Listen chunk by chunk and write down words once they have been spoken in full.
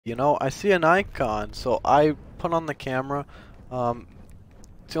You know, I see an icon, so I put on the camera.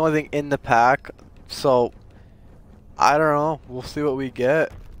 It's the only thing in the pack, so I don't know. We'll see what we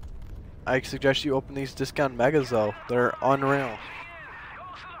get. I suggest you open these discount megas though. They're unreal.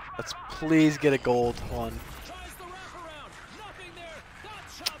 Let's please get a gold one.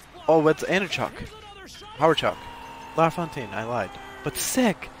 Oh, it's and a Chuck. Howard Chuck. LaFontaine, I lied. But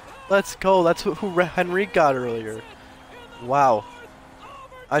sick! Let's go. That's who Henry got earlier. Wow.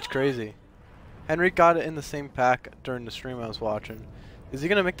 That's crazy. Henry got it in the same pack during the stream I was watching. Is he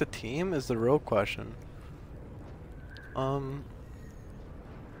gonna make the team? Is the real question.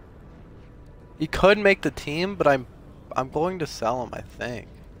 He could make the team, but I'm going to sell him, I think.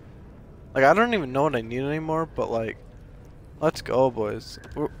 Like I don't even know what I need anymore, but like let's go, boys.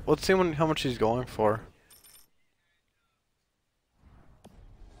 Let's see how much he's going for.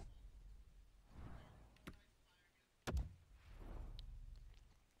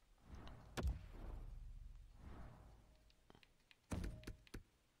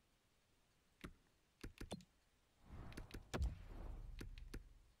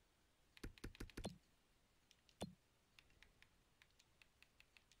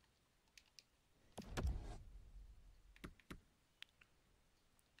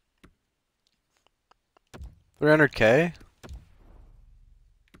 $300K?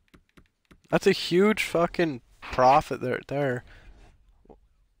 That's a huge fucking profit there.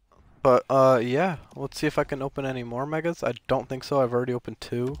 But yeah, let's see if I can open any more megas. I don't think so. I've already opened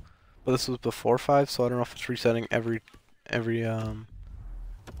 2, but this was before 5, so I don't know if it's resetting every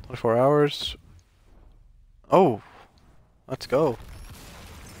 24 hours. Oh, let's go.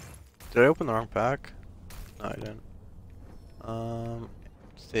 Did I open the wrong pack? No, I didn't.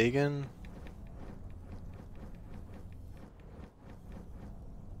 Sagan.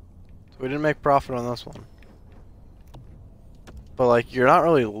 So we didn't make profit on this one. But like, you're not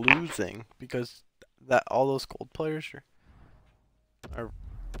really losing because that all those gold players are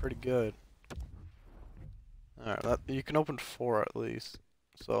pretty good. Alright, you can open 4 at least.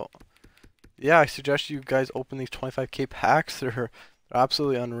 So, yeah, I suggest you guys open these 25k packs. They're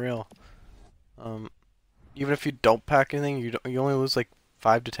absolutely unreal. Even if you don't pack anything, you only lose like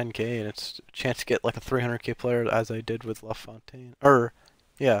 5 to 10k, and it's a chance to get like a 300k player, as I did with LaFontaine.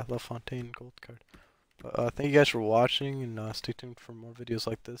 Yeah, LaFontaine gold card. Thank you guys for watching, and stay tuned for more videos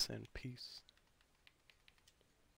like this, and peace.